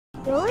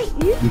Really?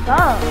 You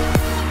suck.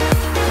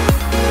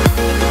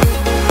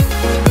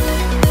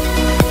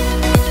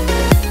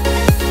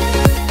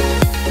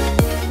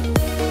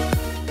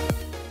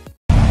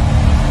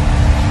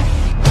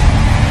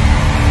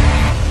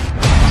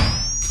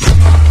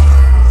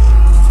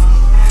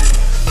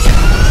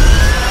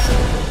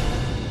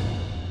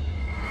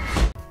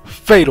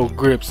 Fatal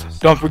Grips.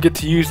 Don't forget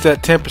to use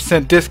that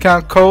 10%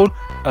 discount code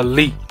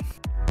ELITE.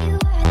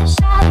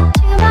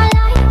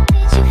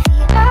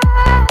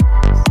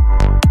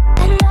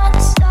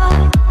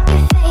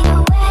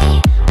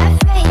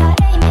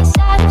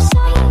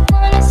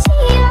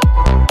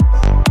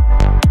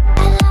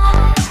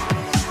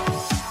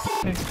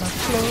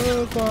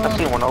 I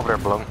see one over there,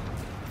 Blue.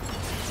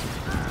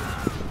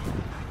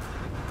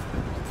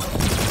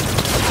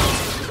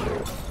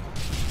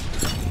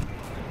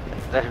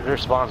 There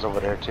spawns over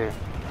there too.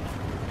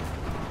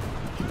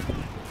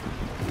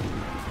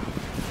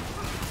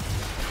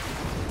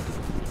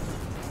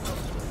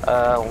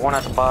 One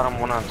at the bottom,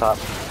 one on top.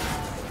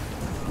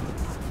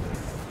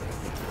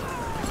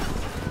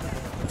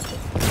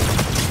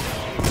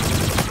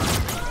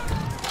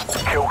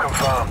 Kill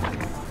confirmed.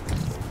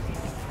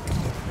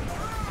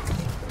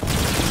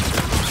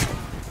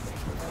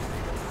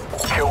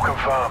 Kill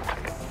confirmed.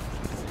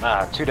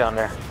 Ah, two down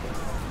there.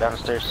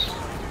 Downstairs.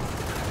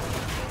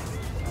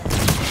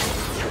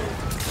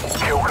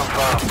 Kill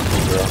confirmed.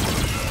 Yeah.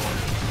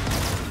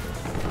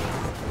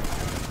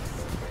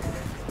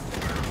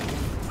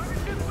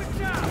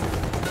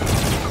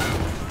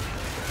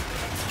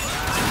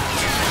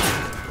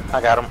 I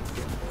got him.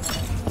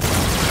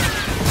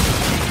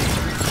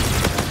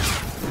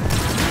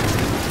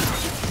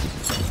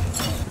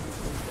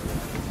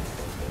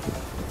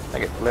 I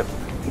get flipped.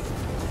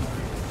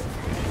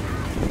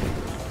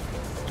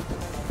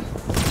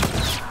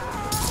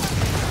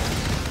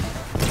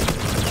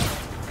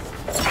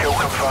 Kill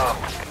confirmed.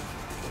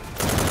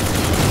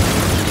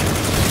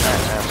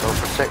 Asshole,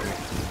 protect me.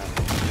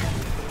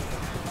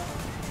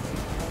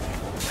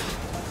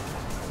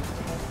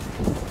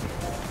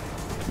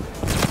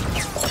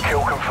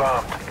 Kill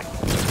confirmed.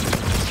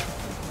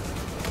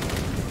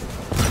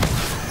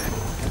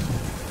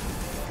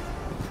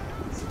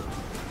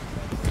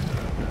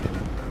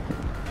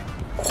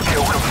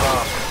 Kill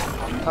confirmed.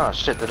 Oh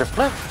shit, did it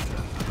flip?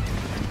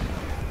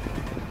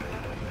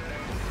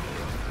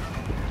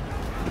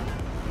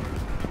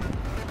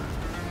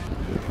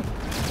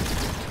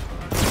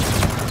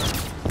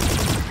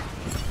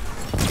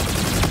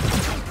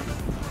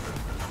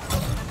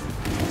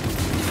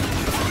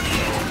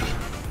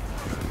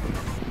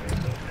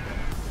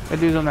 That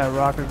dude's on that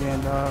rock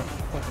again, dog.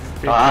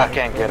 Oh, I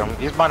can't get him.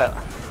 He's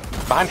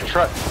behind the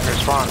truck. There's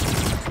spawn.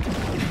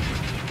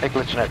 They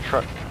glitching that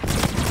truck.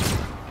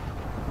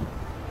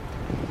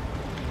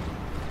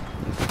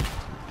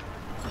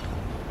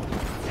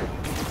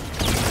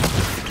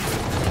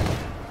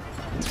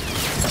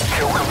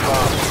 Kill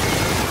confirmed.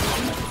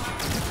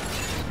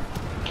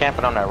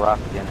 Camping on that rock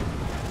again.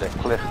 That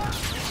cliff.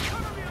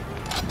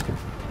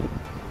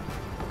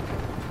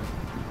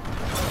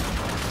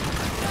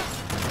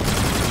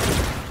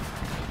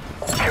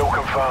 Kill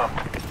confirmed.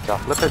 Y'all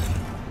flip it.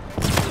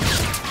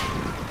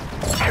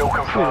 Kill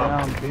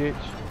confirmed.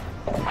 Bitch.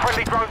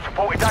 Friendly drone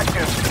supported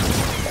action.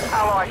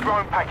 Allied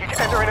drone package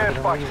entering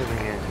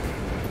airspace.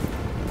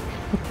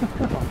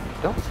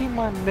 Don't see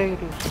my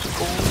native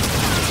score.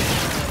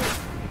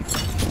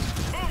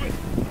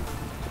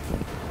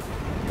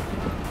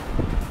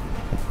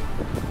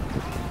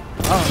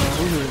 I don't know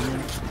who it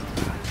is.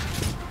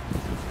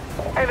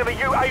 Enemy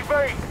UAV.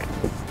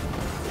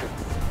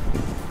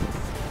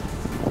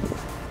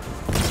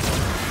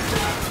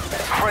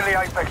 Friendly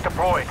Apex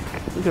deployed.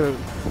 We could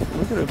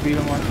have beat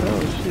him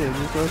ourselves. Shit,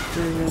 just us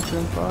three against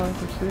them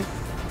 5 or 6.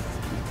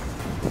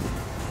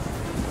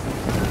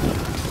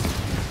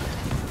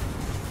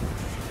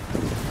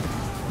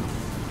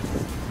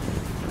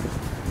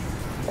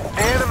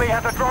 The enemy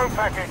has a drone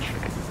package.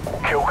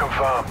 Kill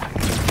confirmed.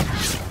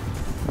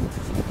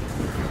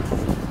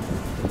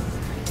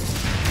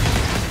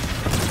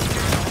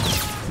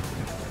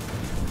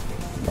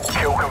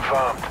 Kill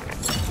confirmed.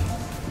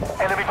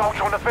 Enemy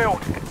vulture on the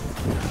field.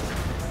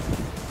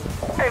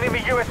 Enemy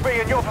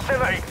USB in your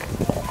vicinity.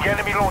 The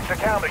enemy launched a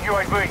counter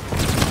UAV.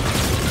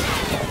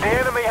 The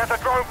enemy has a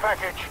drone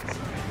package.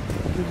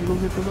 Did you go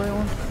get the right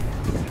one?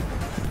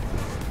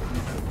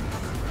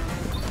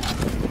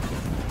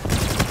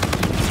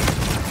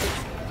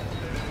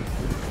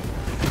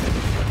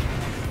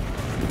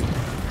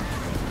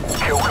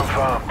 Kill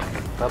confirmed.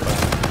 Bye-bye.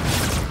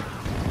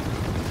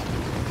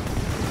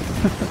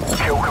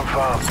 Kill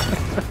confirmed.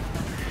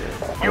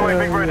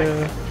 UAV ready.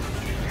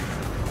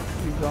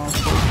 He's gone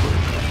so quick.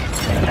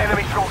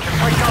 Enemy scorching,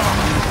 take cover.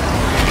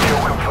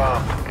 Kill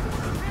confirmed.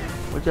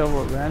 What y'all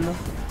want, random?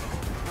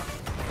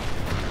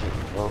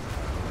 Well,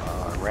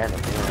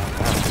 random, yeah.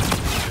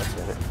 That's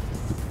it.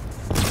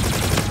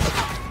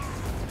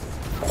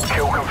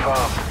 Kill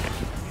confirmed.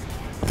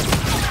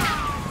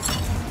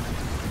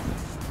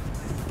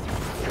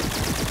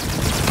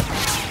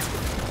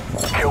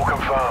 Kill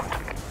confirmed.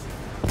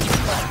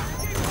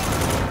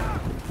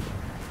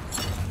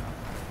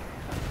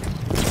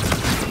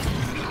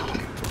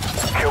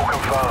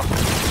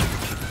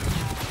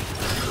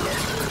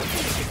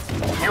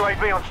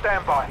 UAV on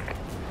standby.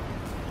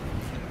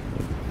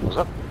 What's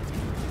up?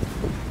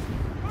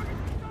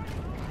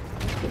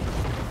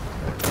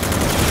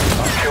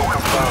 Kill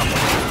confirmed.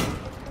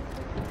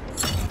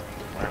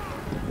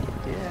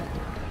 Yeah.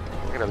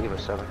 I gotta leave at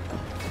 7.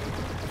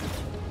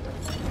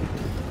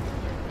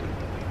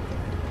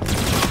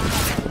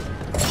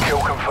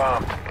 Kill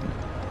confirmed.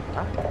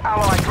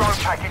 Allied drone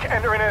package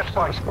entering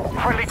airspace.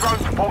 Friendly drone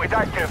support is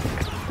active.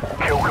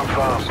 Kill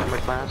confirmed. Assembly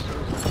class.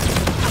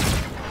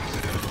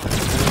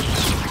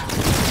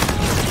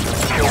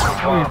 Kill Oh,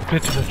 confirmed.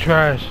 these bitches are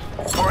trash.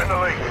 We're in the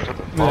lead. Look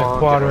at that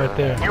quad right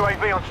there.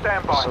 UAV on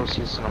standby.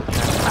 Associates and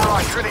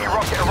Allied Trinity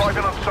rocket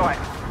arriving on site.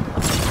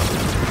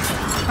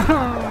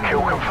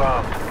 Kill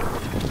confirmed.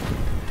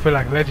 I feel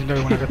like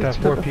legendary when I got that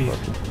 4-piece.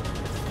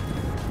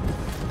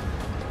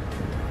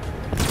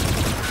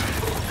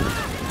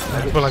 I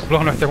feel like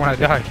blown right there when I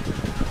died.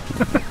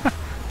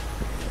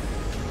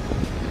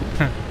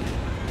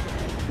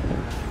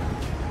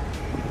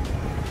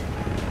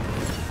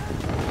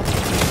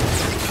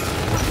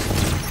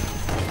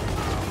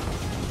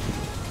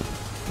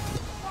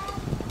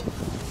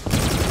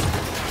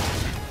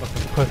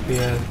 Fucking pussy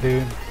ass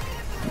dude.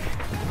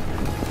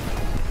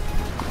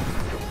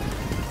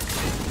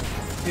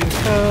 It's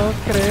so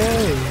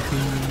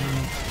crazy.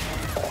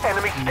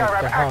 Enemy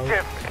Scarab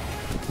active.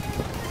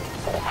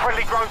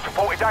 Friendly drone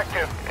support is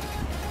active.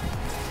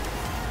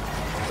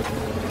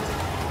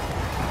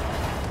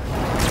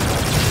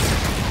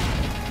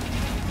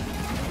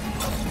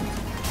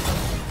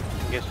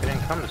 guess we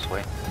didn't come this way.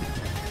 I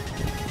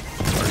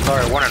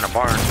saw one in the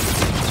barn.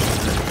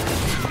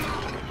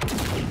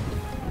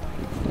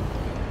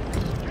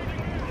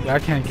 Yeah, I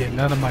can't get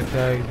none of my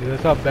tags, dude.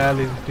 That's how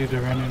badly these dudes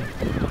are running.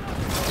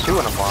 2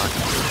 in the barn.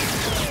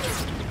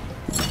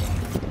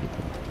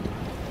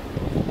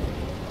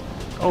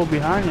 Oh,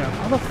 behind you.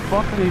 How the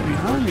fuck are they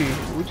behind me?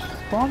 We're just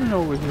spawning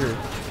over here.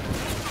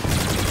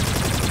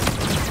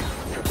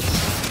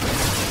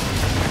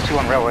 2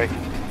 on railway.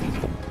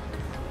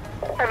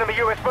 Enemy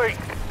USV.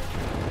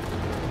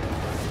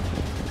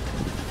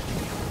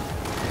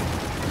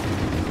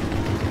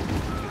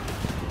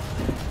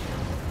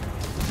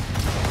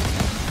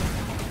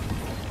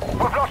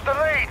 We've lost the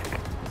lead.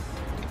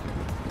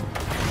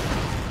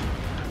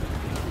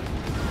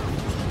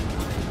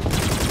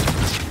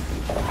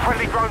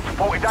 Friendly drone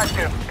support is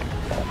active.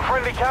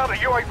 Friendly counter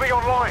UAV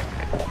online.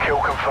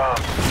 Kill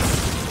confirmed.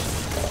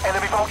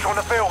 Enemy vulture on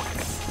the field.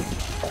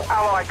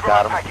 Allied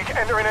drone package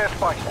entering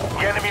airspace.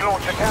 The enemy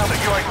launch a counter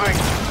UAV.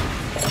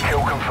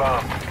 Kill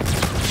confirmed.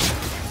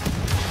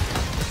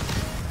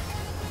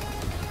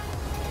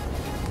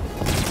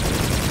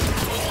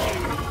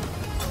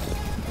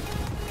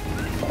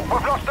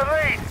 We've lost the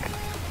lead.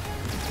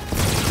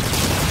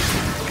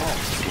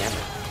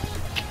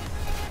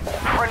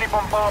 Friendly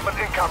bombardment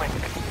incoming.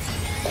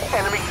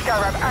 Enemy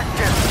Scarab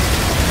active.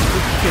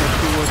 You can't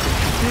see what they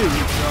do,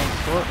 you dumb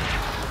fuck.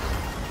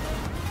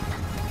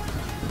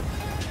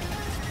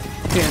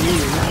 Can't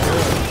either,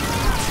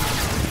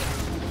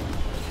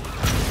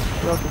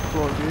 Get off the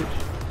floor, bitch.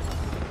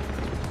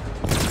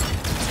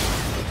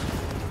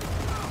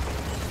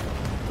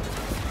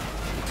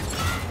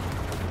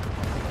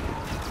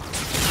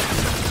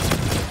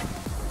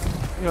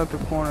 Get out the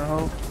corner,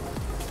 ho.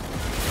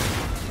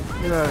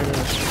 Get out of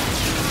here.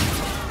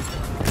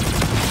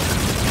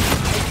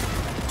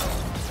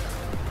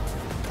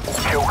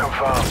 Kill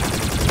confirmed.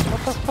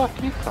 What the fuck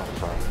you come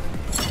from?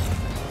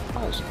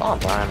 Oh, it's spawn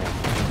behind me.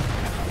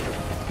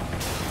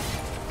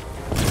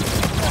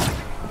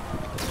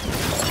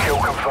 Kill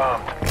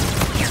confirmed.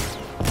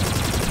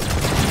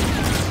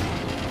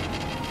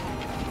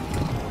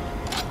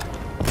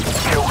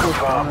 Kill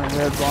confirmed.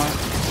 Red barn.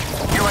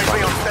 UAV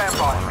on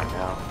standby.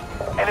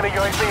 Enemy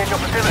UAV in your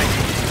vicinity.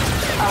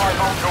 Allied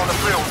vulture on the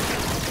field.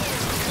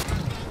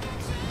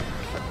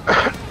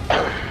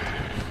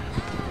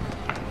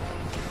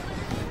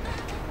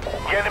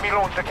 The enemy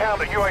launched a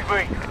counter UAV.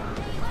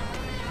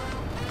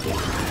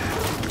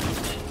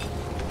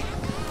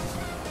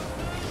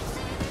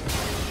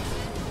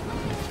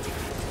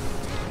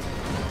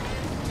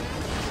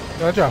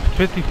 Yo, I dropped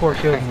 54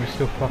 kills and we're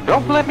still fucking.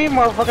 Don't blame me,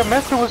 motherfucker.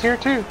 Messi was here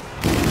too.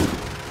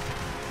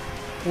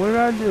 What did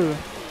I do?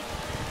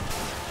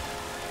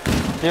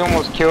 He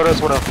almost killed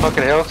us with a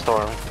fucking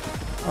hailstorm.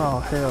 Oh,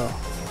 hell.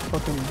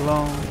 Fucking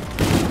blown.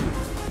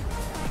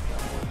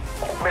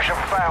 Mission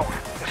failed.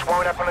 This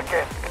won't happen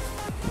again.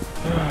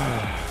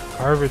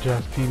 Garbage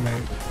ass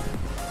teammates.